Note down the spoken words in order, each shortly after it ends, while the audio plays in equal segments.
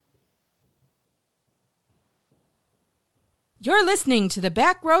You're listening to the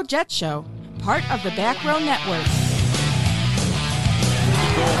Back Row Jet Show, part of the Back Row Network.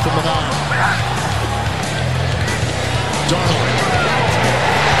 Goal from the 9. Darnold.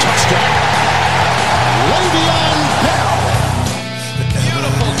 Touchdown. Le'Veon Bell.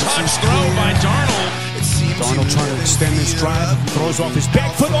 Beautiful touch throw by Darnold. Darnold trying to extend this drive. Throws off his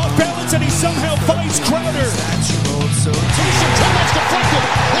back foot off balance, and he somehow finds Crowder. Jason Thomas deflected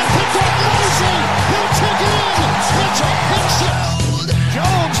and picked up Mosley. He'll take it in. Mitchell picks it.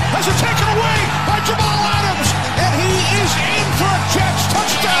 Jones has it taken away by Jamal Adams, and he is in for a Jets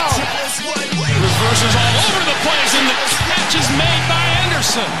touchdown. Reverses all over the place, and the catch is made by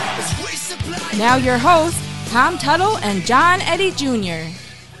Anderson. Now your hosts, Tom Tuttle and John Eddie Jr.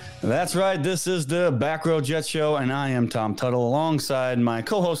 That's right. This is the Back Row Jet Show, and I am Tom Tuttle alongside my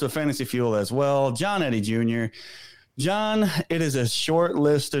co-host of Fantasy Fuel as well, John Eddie Jr. John, it is a short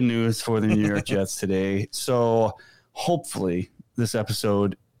list of news for the New York Jets today, so hopefully this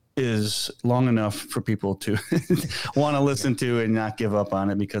episode is long enough for people to want to listen to and not give up on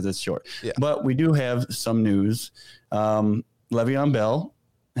it because it's short. Yeah. But we do have some news. Le'Veon Bell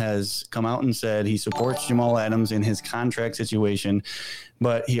has come out and said he supports Jamal Adams in his contract situation,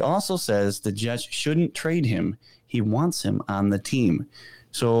 but he also says the Jets shouldn't trade him. He wants him on the team.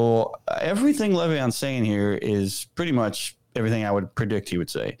 So everything Le'Veon's saying here is pretty much everything I would predict he would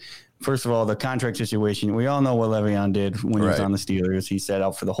say. First of all, the contract situation, we all know what Le'Veon did when he was on the Steelers. He set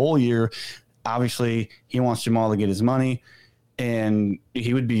out for the whole year. Obviously, he wants Jamal to get his money, and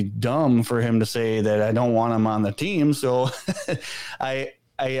he would be dumb for him to say that I don't want him on the team. So I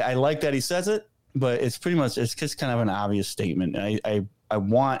like that he says it, but it's just kind of an obvious statement. I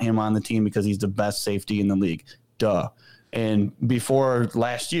want him on the team because he's the best safety in the league. Duh. And before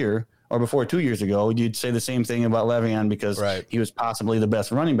last year or before 2 years ago, you'd say the same thing about Le'Veon because he was possibly the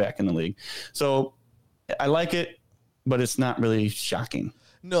best running back in the league. So I like it, but it's not really shocking.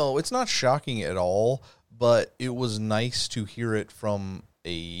 No, it's not shocking at all, but it was nice to hear it from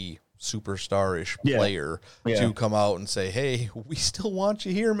a superstar-ish player to come out and say, hey, we still want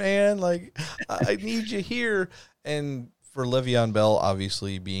you here, man. Like, I need you here. And for Le'Veon Bell,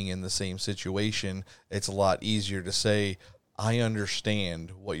 obviously being in the same situation, it's a lot easier to say, I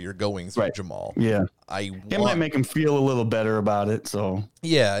understand what you're going through, Jamal. Yeah. It might make him feel a little better about it. So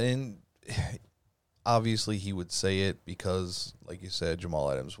yeah, and obviously he would say it because, like you said,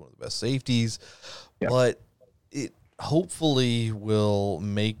 Jamal Adams is one of the best safeties. Yeah. But it hopefully will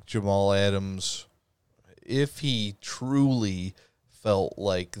make Jamal Adams, if he truly felt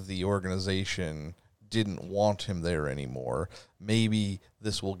like the organization didn't want him there anymore, maybe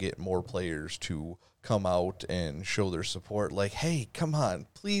this will get more players to come out and show their support. Like, hey, come on,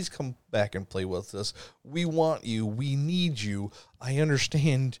 please come back and play with us. We want you. We need you. I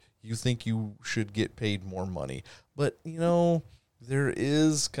understand you think you should get paid more money, but it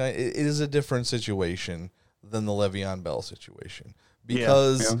is a different situation than the Le'Veon Bell situation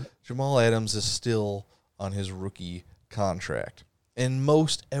because Jamal Adams is still on his rookie contract. And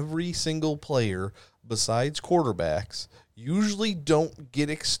most every single player besides quarterbacks usually don't get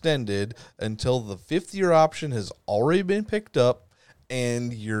extended until the fifth-year option has already been picked up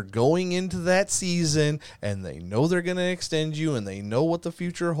and you're going into that season and they know they're going to extend you and they know what the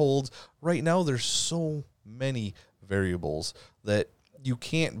future holds. Right now, there's so many variables that you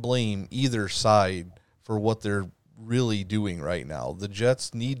can't blame either side for what they're really doing right now. The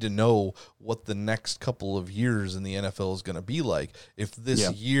Jets need to know what the next couple of years in the NFL is going to be like. If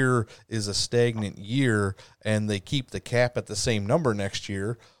this year is a stagnant year and they keep the cap at the same number next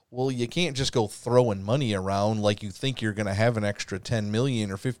year, well, you can't just go throwing money around like you think you're going to have an extra 10 million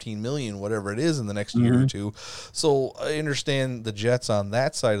or 15 million, whatever it is in the next year or two. So I understand the Jets on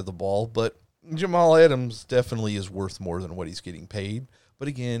that side of the ball, but Jamal Adams definitely is worth more than what he's getting paid. But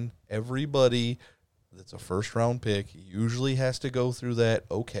again, everybody that's a first-round pick usually has to go through that.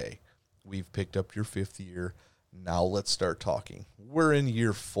 Okay, we've picked up your fifth year. Now let's start talking. We're in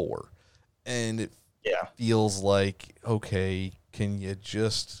year 4, and it feels like, okay, can you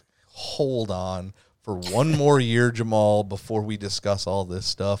just hold on for one more year, Jamal, before we discuss all this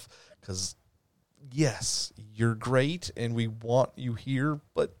stuff? Because, yes, you're great, and we want you here,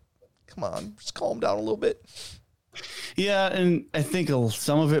 but come on, just calm down a little bit. Yeah, and I think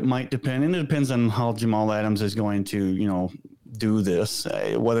some of it might depend, and it depends on how Jamal Adams is going to, do this,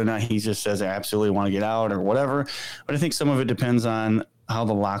 whether or not he just says I absolutely want to get out or whatever. But I think some of it depends on how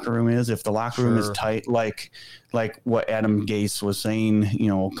the locker room is. If the locker room is tight, like what Adam Gase was saying,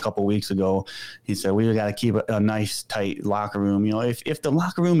 a couple weeks ago, he said we got to keep a nice tight locker room. If the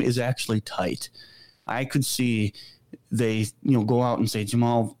locker room is actually tight, I could see they go out and say,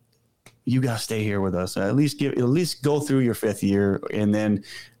 Jamal, you got to stay here with us. At least go through your 5th year, and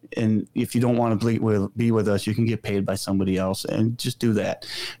if you don't want to be with us, you can get paid by somebody else, and just do that,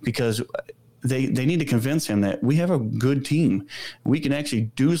 because they need to convince him that we have a good team. We can actually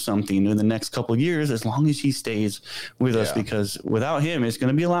do something in the next couple of years as long as he stays with us, because without him, it's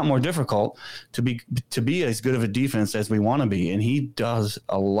going to be a lot more difficult to be as good of a defense as we want to be. And he does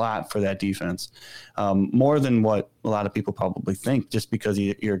a lot for that defense, more than what a lot of people probably think. Just because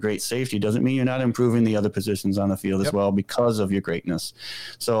you're a great safety doesn't mean you're not improving the other positions on the field as well because of your greatness.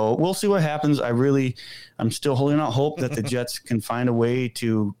 So we'll see what happens. I'm still holding out hope that the Jets can find a way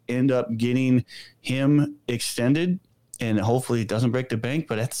to end up getting him extended, and hopefully it doesn't break the bank.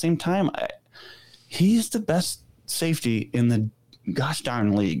 But at the same time, he's the best safety in the gosh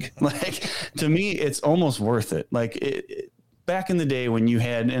darn league. Like, to me, it's almost worth it. Like, back in the day when you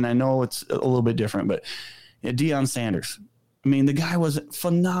had, and I know it's a little bit different, but Deion Sanders, I mean, the guy was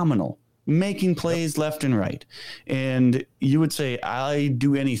phenomenal, making plays left and right. And you would say, I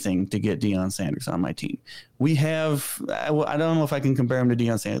do anything to get Deion Sanders on my team. We have, I don't know if I can compare him to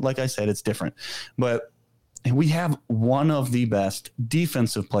Deion Sanders. Like I said, it's different. But we have one of the best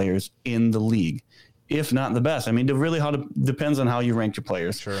defensive players in the league, if not the best. I mean, depends on how you rank your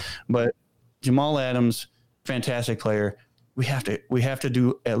players. Sure. But Jamal Adams, fantastic player. We have to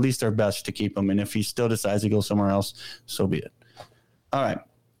do at least our best to keep him. And if he still decides to go somewhere else, so be it. All right.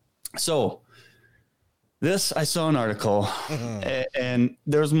 So I saw an article, and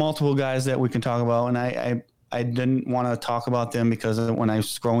there's multiple guys that we can talk about. And I didn't want to talk about them because when I was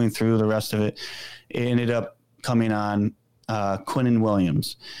scrolling through the rest of it, it ended up coming on Quinnen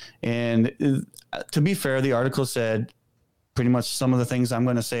Williams. And to be fair, the article said pretty much some of the things I'm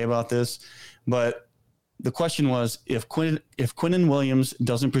going to say about this, but the question was, if Quinnen Williams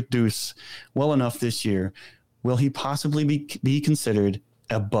doesn't produce well enough this year, will he possibly be considered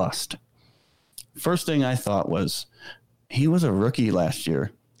a bust? First thing I thought was, he was a rookie last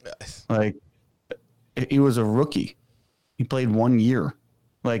year. Like, he was a rookie. He played 1 year.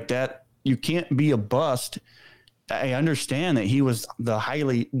 Like that, you can't be a bust. I understand that he was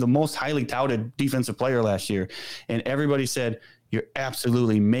the most highly touted defensive player last year, and everybody said, you're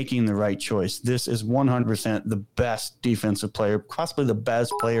absolutely making the right choice. This is 100% the best defensive player, possibly the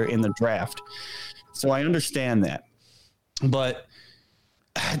best player in the draft. So I understand that. But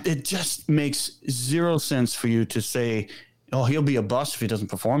it just makes zero sense for you to say, oh, he'll be a bust if he doesn't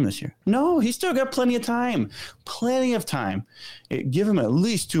perform this year. No, he's still got plenty of time. Plenty of time. Give him at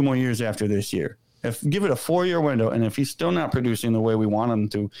least 2 more years after this year. Give it a 4-year window, and if he's still not producing the way we want him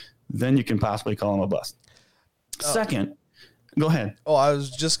to, then you can possibly call him a bust. Second, go ahead. Oh, I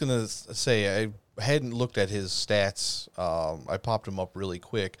was just going to say, I hadn't looked at his stats. I popped him up really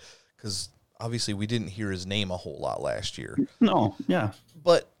quick because obviously we didn't hear his name a whole lot last year. No, yeah.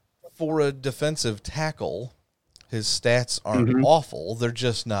 But for a defensive tackle, his stats aren't awful. They're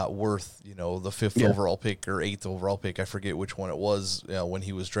just not worth, the 5th overall pick or 8th overall pick. I forget which one it was when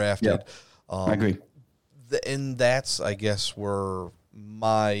he was drafted. Yeah. I agree. And that's, I guess, where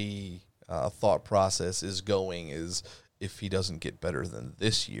my thought process is going, is if he doesn't get better than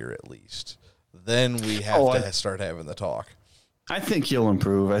this year at least, then we have to start having the talk. I think he'll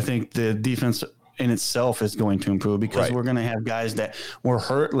improve. I think the defense in itself is going to improve because we're going to have guys that were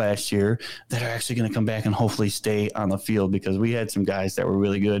hurt last year that are actually going to come back and hopefully stay on the field, because we had some guys that were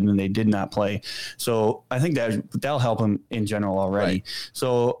really good and they did not play. So I think that'll help him in general already. Right.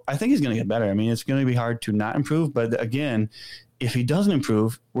 So I think he's going to get better. I mean, it's going to be hard to not improve, but again, if he doesn't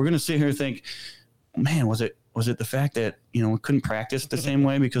improve, we're going to sit here and think, man, was it the fact that, we couldn't practice the same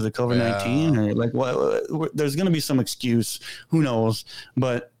way because of COVID-19 or like what? There's going to be some excuse, who knows?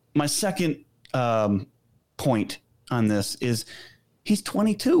 But my second point on this is he's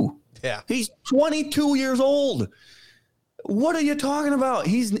 22. Yeah. He's 22 years old. What are you talking about?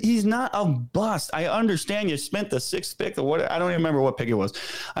 He's not a bust. I understand you spent the 6th pick or what. I don't even remember what pick it was.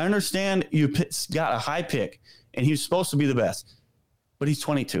 I understand you got a high pick and he's supposed to be the best, but he's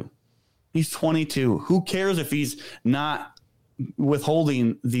 22. He's 22. Who cares if he's not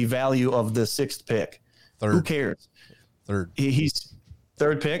withholding the value of the 6th pick? Third. Who cares? Third. He's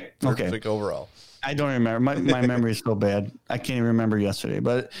third pick? Okay. Third pick overall. I don't remember. My memory is so bad. I can't even remember yesterday.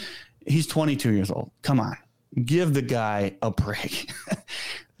 But he's 22 years old. Come on. Give the guy a break.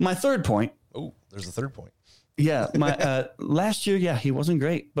 My third point. Oh, there's a third point. Yeah, my last year, he wasn't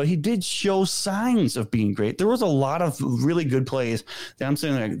great, but he did show signs of being great. There was a lot of really good plays that I'm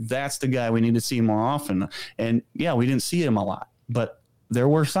saying, like, that's the guy we need to see more often. And we didn't see him a lot, but there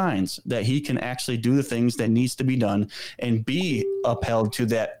were signs that he can actually do the things that needs to be done and be upheld to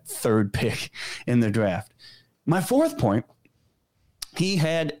that 3rd pick in the draft. My 4th point he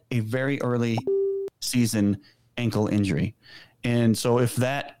had a very early season ankle injury. And so if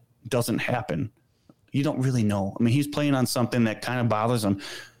that doesn't happen, you don't really know. I mean, he's playing on something that kind of bothers him.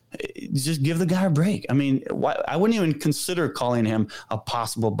 Just give the guy a break. I mean, I wouldn't even consider calling him a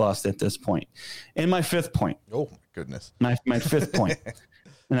possible bust at this point. And my fifth point. Oh, my goodness. My fifth point.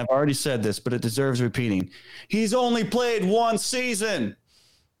 And I've already said this, but it deserves repeating. He's only played one season.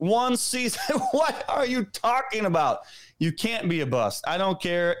 One season. What are you talking about? You can't be a bust. I don't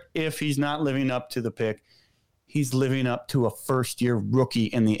care if he's not living up to the pick. He's living up to a first-year rookie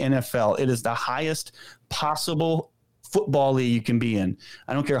in the NFL. It is the highest possible football league you can be in.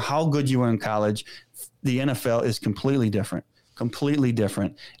 I don't care how good you were in college. The NFL is completely different.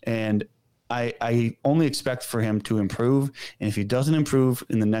 And I only expect for him to improve. And if he doesn't improve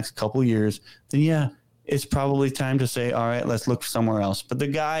in the next couple of years, then yeah, it's probably time to say, all right, let's look somewhere else. But the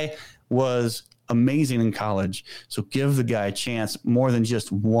guy was amazing in college. So give the guy a chance more than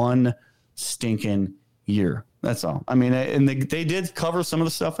just one stinking year. That's all. I mean, and they did cover some of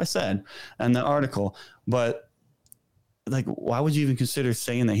the stuff I said in the article, but like, why would you even consider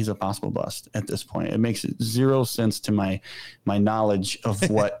saying that he's a possible bust at this point? It makes zero sense to my knowledge of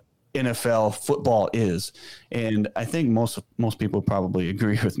what NFL football is. And I think most people probably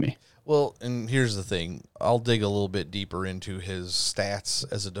agree with me. Well, and here's the thing. I'll dig a little bit deeper into his stats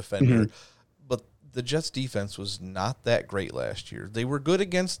as a defender, but the Jets defense was not that great last year. They were good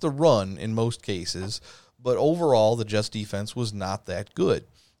against the run in most cases, but overall the Jets defense was not that good.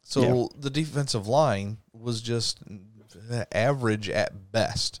 So the defensive line was just average at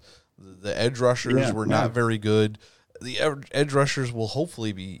best. The edge rushers were not very good. The edge rushers will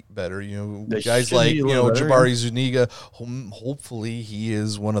hopefully be better. You know, They guys like, should be a little better, Jabari Zuniga, hopefully he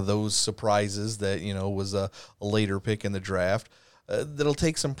is one of those surprises that, was a later pick in the draft. That'll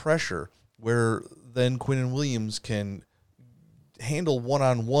take some pressure, where then Quinnen Williams can handle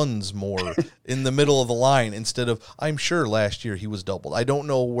one-on-ones more in the middle of the line instead of, I'm sure last year he was doubled. I don't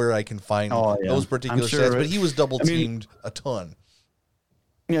know where I can find those particular stats, but he was double-teamed a ton.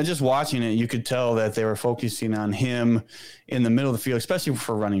 Just watching it, you could tell that they were focusing on him in the middle of the field, especially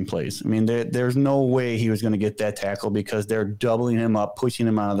for running plays. I mean, there's no way he was going to get that tackle because they're doubling him up, pushing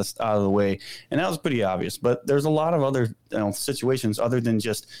him out of the way, and that was pretty obvious. But there's a lot of other situations other than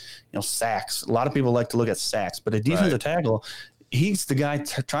just sacks. A lot of people like to look at sacks, but a defensive tackle, he's the guy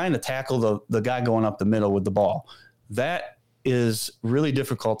trying to tackle the guy going up the middle with the ball. That is really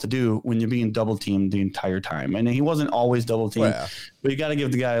difficult to do when you're being double teamed the entire time. And he wasn't always double teamed, but you got to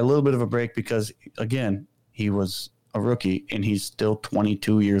give the guy a little bit of a break because, again, he was a rookie and he's still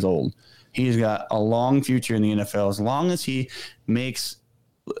 22 years old. He's got a long future in the NFL as long as he makes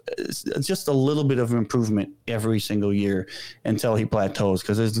just a little bit of improvement every single year until he plateaus,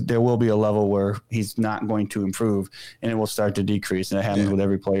 because there will be a level where he's not going to improve and it will start to decrease, and it happens with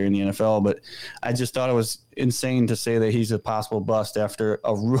every player in the NFL. But I just thought it was insane to say that he's a possible bust after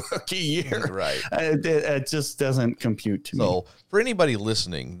a rookie year. Right. It just doesn't compute to me. So for anybody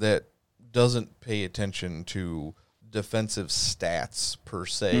listening that doesn't pay attention to defensive stats per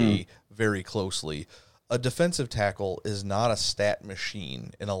se very closely, a defensive tackle is not a stat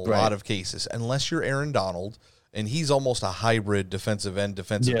machine in a lot of cases, unless you're Aaron Donald, and he's almost a hybrid defensive end,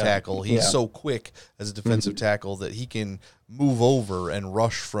 defensive tackle. He's so quick as a defensive tackle that he can move over and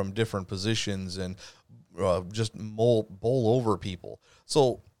rush from different positions and just bowl over people.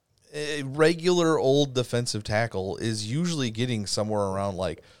 So a regular old defensive tackle is usually getting somewhere around,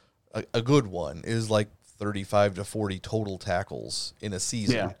 like, a good one is like 35 to 40 total tackles in a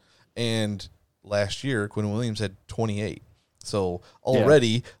season. And last year, Quinnen Williams had 28. So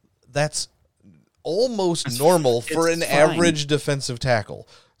already that's almost normal for an average defensive tackle.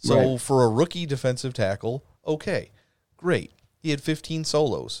 So for a rookie defensive tackle, okay, great. He had 15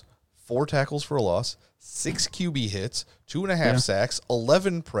 solos, 4 tackles for a loss, 6 QB hits, 2.5 sacks,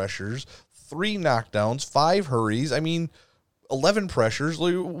 11 pressures, 3 knockdowns, 5 hurries. I mean, 11 pressures.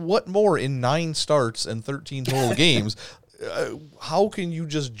 What more in 9 starts and 13 total games? How can you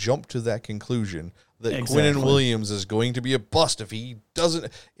just jump to that conclusion that Quinnen Williams is going to be a bust if he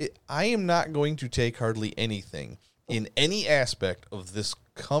doesn't? I am not going to take hardly anything in any aspect of this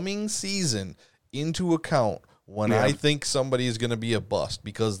coming season into account when I think somebody is going to be a bust,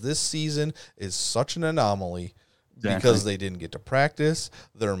 because this season is such an anomaly because they didn't get to practice.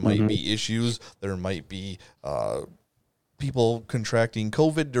 There might be issues. There might be people contracting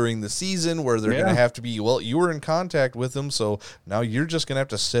COVID during the season where they're going to have to be, well, you were in contact with them, so now you're just going to have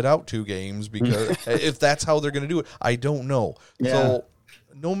to sit out 2 games because if that's how they're going to do it, I don't know. So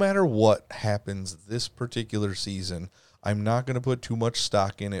no matter what happens this particular season, I'm not going to put too much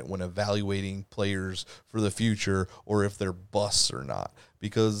stock in it when evaluating players for the future or if they're busts or not,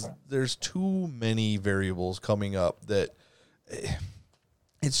 because there's too many variables coming up that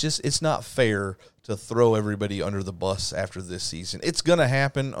it's not fair to throw everybody under the bus after this season. It's going to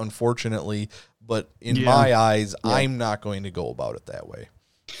happen, unfortunately, but in my eyes, I'm not going to go about it that way.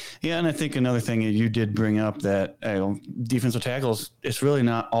 Yeah, and I think another thing you did bring up that defensive tackles, it's really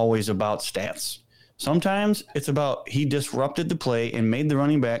not always about stats. Sometimes it's about he disrupted the play and made the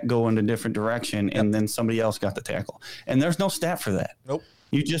running back go in a different direction, and then somebody else got the tackle. And there's no stat for that. Nope.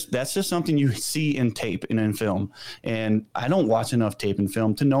 That's just something you see in tape and in film. And I don't watch enough tape and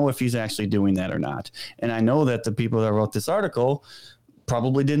film to know if he's actually doing that or not. And I know that the people that wrote this article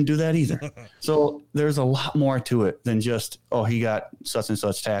probably didn't do that either. So there's a lot more to it than just, he got such and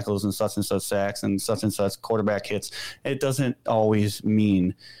such tackles and such sacks and such quarterback hits. It doesn't always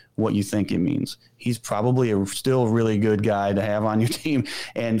mean what you think it means. He's probably a still really good guy to have on your team.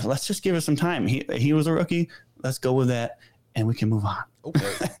 And let's just give it some time. He was a rookie. Let's go with that, and we can move on.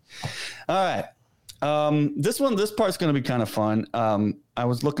 Okay. All right. This part's going to be kind of fun. I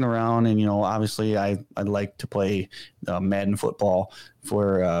was looking around, and obviously I'd like to play Madden football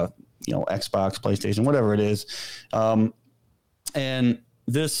for Xbox, PlayStation, whatever it is. And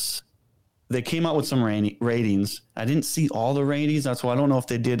they came out with some ratings. I didn't see all the ratings. That's why I don't know if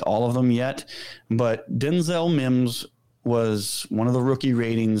they did all of them yet. But Denzel Mims was one of the rookie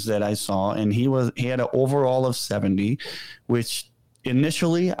ratings that I saw, and he had an overall of 70, which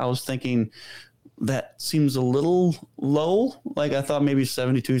initially I was thinking that seems a little low. Like I thought maybe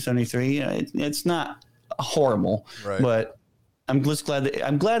 72, 73. It's not horrible, right. But I'm just glad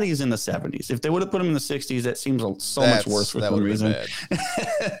he's in the 70s. If they would have put him in the 60s, that seems so much worse for some reason.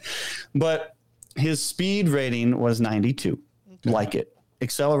 But his speed rating was 92. Okay. Like it.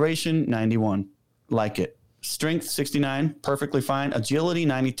 Acceleration 91. Like it. Strength 69, perfectly fine. Agility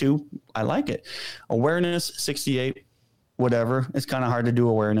 92, I like it. Awareness 68, whatever. It's kind of hard to do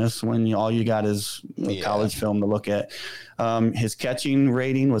awareness when all you got is college film to look at. His catching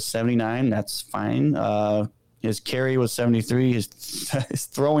rating was 79, that's fine. His carry was 73. His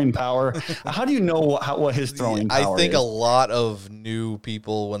throwing power. How do you know what his throwing power is? I think a lot of new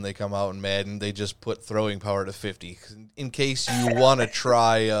people, when they come out in Madden, they just put throwing power to 50 in case you want to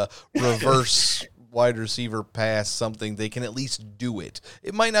try a reverse wide receiver pass something. They can at least do it.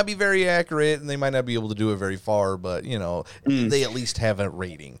 It might not be very accurate, and they might not be able to do it very far, but they at least have a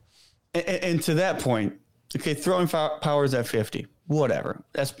rating. And to that point, okay, throwing power is at 50. Whatever.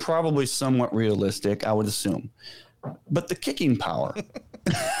 That's probably somewhat realistic, I would assume. But the kicking power,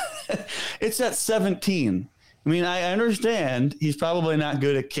 it's at 17. I mean, I understand he's probably not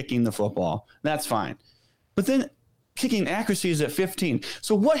good at kicking the football. That's fine. But then kicking accuracy is at 15.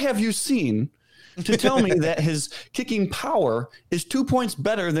 So what have you seen to tell me that his kicking power is 2 points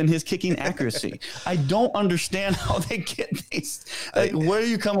better than his kicking accuracy? I don't understand how they get these. Like, where do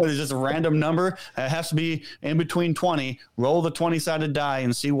you come with? Is just a random number? It has to be in between 20. Roll the 20-sided die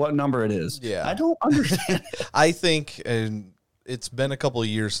and see what number it is. Yeah. I don't understand it. I think, and it's been a couple of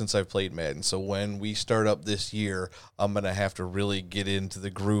years since I've played Madden, so when we start up this year, I'm going to have to really get into the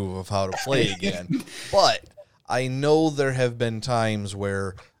groove of how to play again. But I know there have been times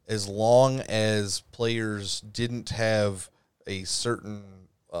where, as long as players didn't have a certain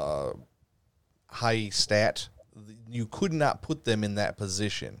high stat, you could not put them in that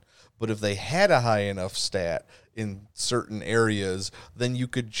position. But if they had a high enough stat in certain areas, then you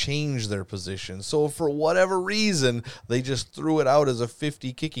could change their position. So for whatever reason, they just threw it out as a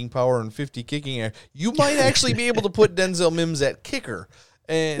 50 kicking power and 50 kicking. You might actually be able to put Denzel Mims at kicker.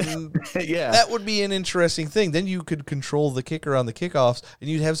 And that would be an interesting thing. Then you could control the kicker on the kickoffs, and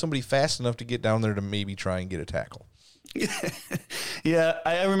you'd have somebody fast enough to get down there to maybe try and get a tackle. Yeah,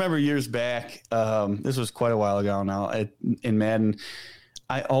 I remember years back, this was quite a while ago now, in Madden,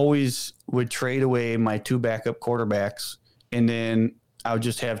 I always would trade away my two backup quarterbacks, and then I would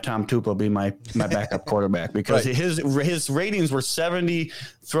just have Tom Tupa be my backup quarterback because his ratings were 70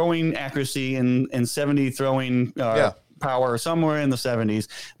 throwing accuracy and 70 throwing power, somewhere in the 70s.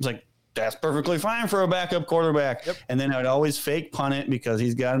 I was like, that's perfectly fine for a backup quarterback. Yep. And then I would always fake punt it because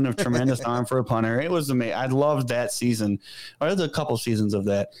he's got a tremendous arm for a punter. It was amazing. I loved that season. There's a couple seasons of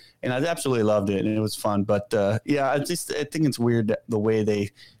that, and I absolutely loved it, and it was fun. But I think it's weird that the way they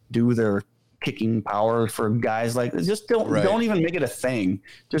do their kicking power for guys like this. Just don't even make it a thing.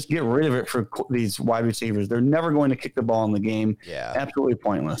 Just get rid of it for these wide receivers. They're never going to kick the ball in the game. Yeah, absolutely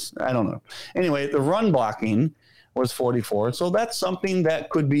pointless. I don't know. Anyway, the run blocking was 44. So that's something that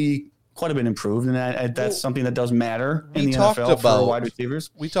could be quite a bit improved, and that's something that does matter in the NFL for wide receivers.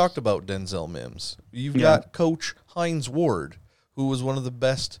 We talked about Denzel Mims. You've got Coach Hines Ward, who was one of the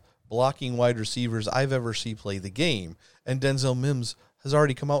best blocking wide receivers I've ever seen play the game, and Denzel Mims has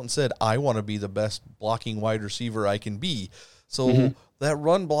already come out and said, I want to be the best blocking wide receiver I can be. So that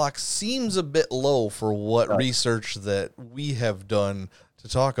run block seems a bit low for what research that we have done to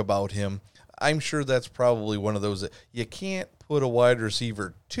talk about him. I'm sure that's probably one of those that you can't put a wide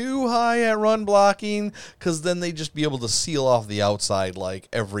receiver too high at run blocking, because then they just be able to seal off the outside like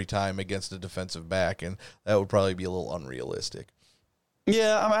every time against a defensive back, and that would probably be a little unrealistic.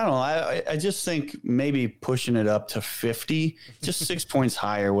 Yeah, I don't know. I just think maybe pushing it up to 50, just 6 points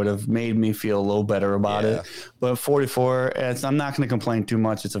higher would have made me feel a little better about it. But 44, I'm not going to complain too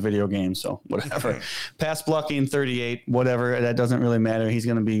much. It's a video game, so whatever. Pass blocking, 38, whatever. That doesn't really matter. He's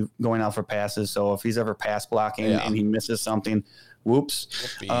going to be going out for passes, so if he's ever pass blocking and he misses something,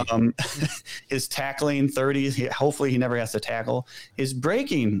 whoops. His tackling, 30. Hopefully he never has to tackle. His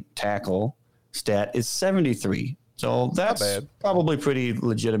breaking tackle stat is 73. So that's probably pretty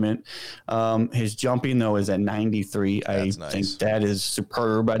legitimate. His jumping, though, is at 93. I think that is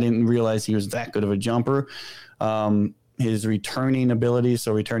superb. I didn't realize he was that good of a jumper. His returning ability,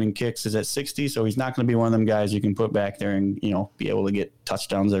 so returning kicks, is at 60. So he's not going to be one of them guys you can put back there and, be able to get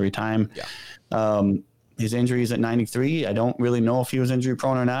touchdowns every time. Yeah. His injury is at 93. I don't really know if he was injury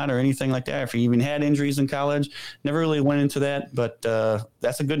prone or not or anything like that. If he even had injuries in college, never really went into that, but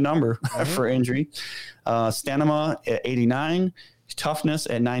that's a good number for injury. Stamina at 89, toughness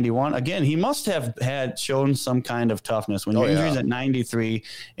at 91. Again, he must have shown some kind of toughness. When your injury is at 93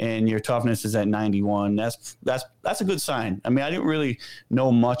 and your toughness is at 91, that's a good sign. I mean, I didn't really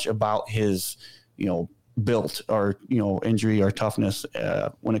know much about his, built or, injury or toughness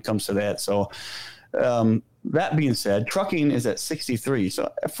when it comes to that. So, that being said, trucking is at 63.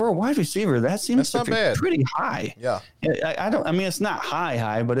 So for a wide receiver, that seems to be pretty high. Yeah. It's not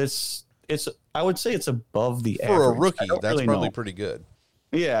high, but it's, I would say it's above the average. For a rookie, that's probably pretty good.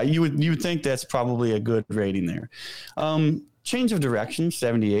 Yeah. You would think that's probably a good rating there. Change of direction,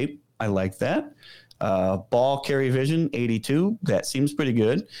 78. I like that. Ball carry vision, 82. That seems pretty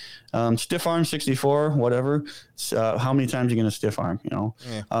good. Stiff arm, 64, whatever. How many times are you going to stiff arm,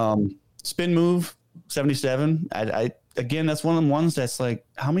 spin move, 77. Again, that's one of the ones that's like,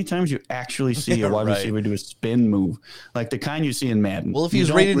 how many times you actually see a wide receiver do a spin move, like the kind you see in Madden? Well, if he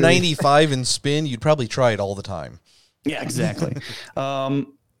was rated 95 in spin, you'd probably try it all the time. Yeah, exactly. And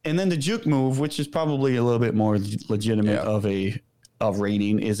then the juke move, which is probably a little bit more legitimate of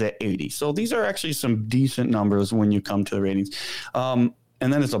rating, is at 80. So these are actually some decent numbers when you come to the ratings.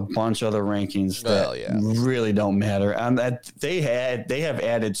 And then there's a bunch of other rankings that really don't matter. They have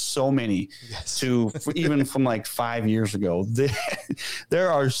added so many to even from like 5 years ago.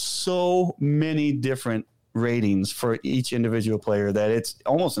 There are so many different ratings for each individual player that it's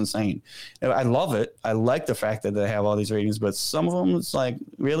almost insane. I love it. I like the fact that they have all these ratings, but some of them it's like,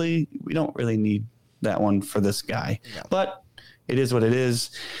 really, we don't really need that one for this guy. No. But it is what it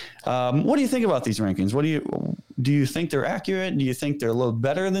is. What do you think about these rankings? Do you think they're accurate? Do you think they're a little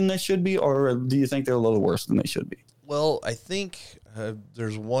better than they should be? Or do you think they're a little worse than they should be? Well, I think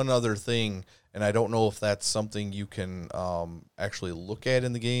there's one other thing, and I don't know if that's something you can actually look at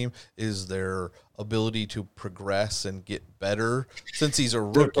in the game, is their ability to progress and get better since he's a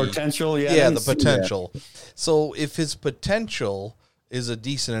rookie. The potential, the potential. So if his potential is a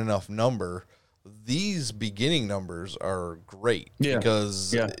decent enough number, these beginning numbers are great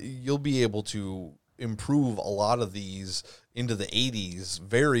because you'll be able to improve a lot of these into the 80s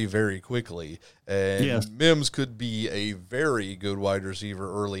very, very quickly. And Mims could be a very good wide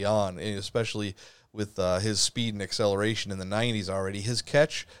receiver early on, and especially with his speed and acceleration in the 90s already. His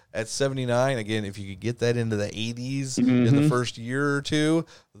catch at 79, again, if you could get that into the 80s in the first year or two,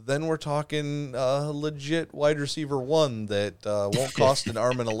 then we're talking legit wide receiver one that won't cost an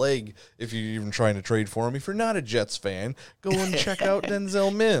arm and a leg if you're even trying to trade for him. If you're not a Jets fan, go and check out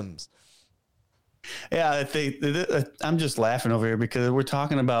Denzel Mims. Yeah, I'm just laughing over here because we're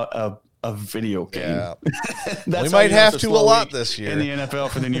talking about a video game. Yeah. We might have to a lot this year in the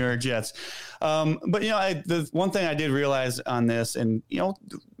NFL for the New York Jets. But the one thing I did realize on this, and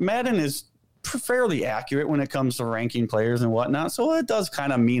Madden is fairly accurate when it comes to ranking players and whatnot, so it does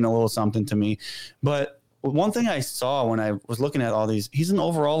kind of mean a little something to me. But one thing I saw when I was looking at all these, he's an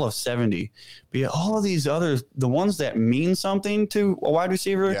overall of 70. But yet all of these others, the ones that mean something to a wide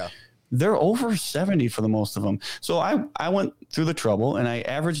receiver, they're over 70 for the most of them. So I went through the trouble and I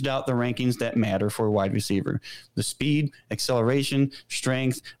averaged out the rankings that matter for a wide receiver. The speed, acceleration,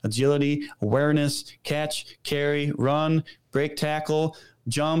 strength, agility, awareness, catch, carry, run, break tackle,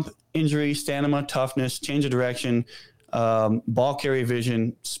 jump, injury, stamina, toughness, change of direction, ball carry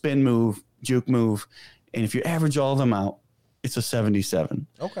vision, spin move, juke move. And if you average all of them out, it's a 77.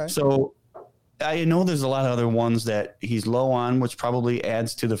 Okay. So I know there's a lot of other ones that he's low on, which probably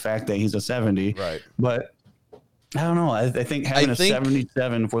adds to the fact that he's a 70. Right. But I don't know. I think having a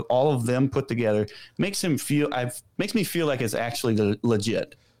 77 with all of them put together makes me feel like it's actually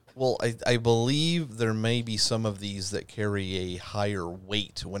legit. Well, I believe there may be some of these that carry a higher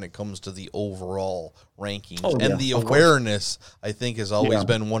weight when it comes to the overall rankings. And the awareness, I think, has always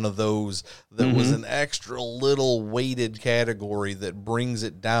been one of those that was an extra little weighted category that brings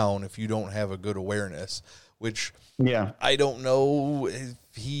it down if you don't have a good awareness, which I don't know if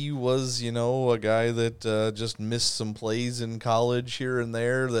he was, a guy that just missed some plays in college here and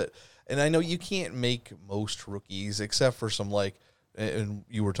there. And I know you can't make most rookies except for some and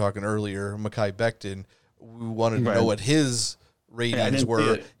you were talking earlier, Mekhi Becton, we wanted to know what his ratings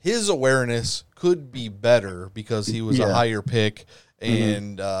were. His awareness could be better because he was a higher pick,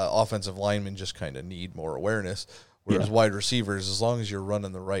 and offensive linemen just kind of need more awareness. Whereas wide receivers, as long as you're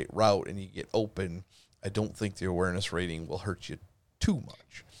running the right route and you get open, I don't think the awareness rating will hurt you too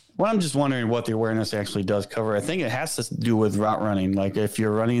much. Well, I'm just wondering what the awareness actually does cover. I think it has to do with route running. Like if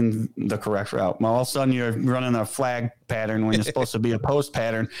you're running the correct route, well, all of a sudden you're running a flag pattern when you're supposed to be a post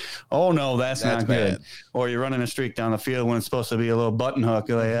pattern. Oh no, that's not good. Bad. Or you're running a streak down the field when it's supposed to be a little button hook.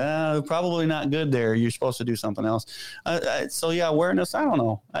 You're like, probably not good there. You're supposed to do something else. Awareness. I don't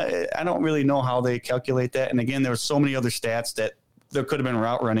know. I don't really know how they calculate that. And again, there were so many other stats that there could have been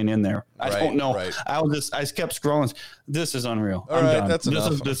route running in there. I don't know. Right. I kept scrolling. This is unreal. I'm done. That's enough.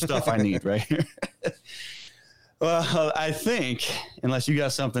 This is the stuff I need right here. Well, I think, unless you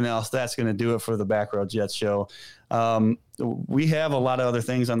got something else, that's going to do it for the Back Row Jets show. We have a lot of other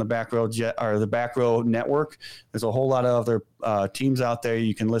things on the Back Row the Back Row Network. There's a whole lot of other teams out there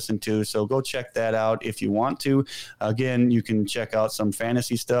you can listen to. So go check that out if you want to. Again, you can check out some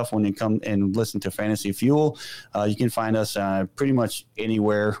fantasy stuff when you come and listen to Fantasy Fuel. You can find us pretty much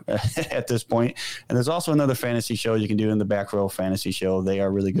anywhere at this point. And there's also another fantasy show you can do in the Back Row Fantasy Show. They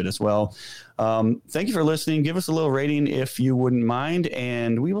are really good as well. Thank you for listening. Give us a little rating if you wouldn't mind,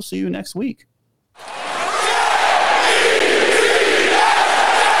 and we will see you next week.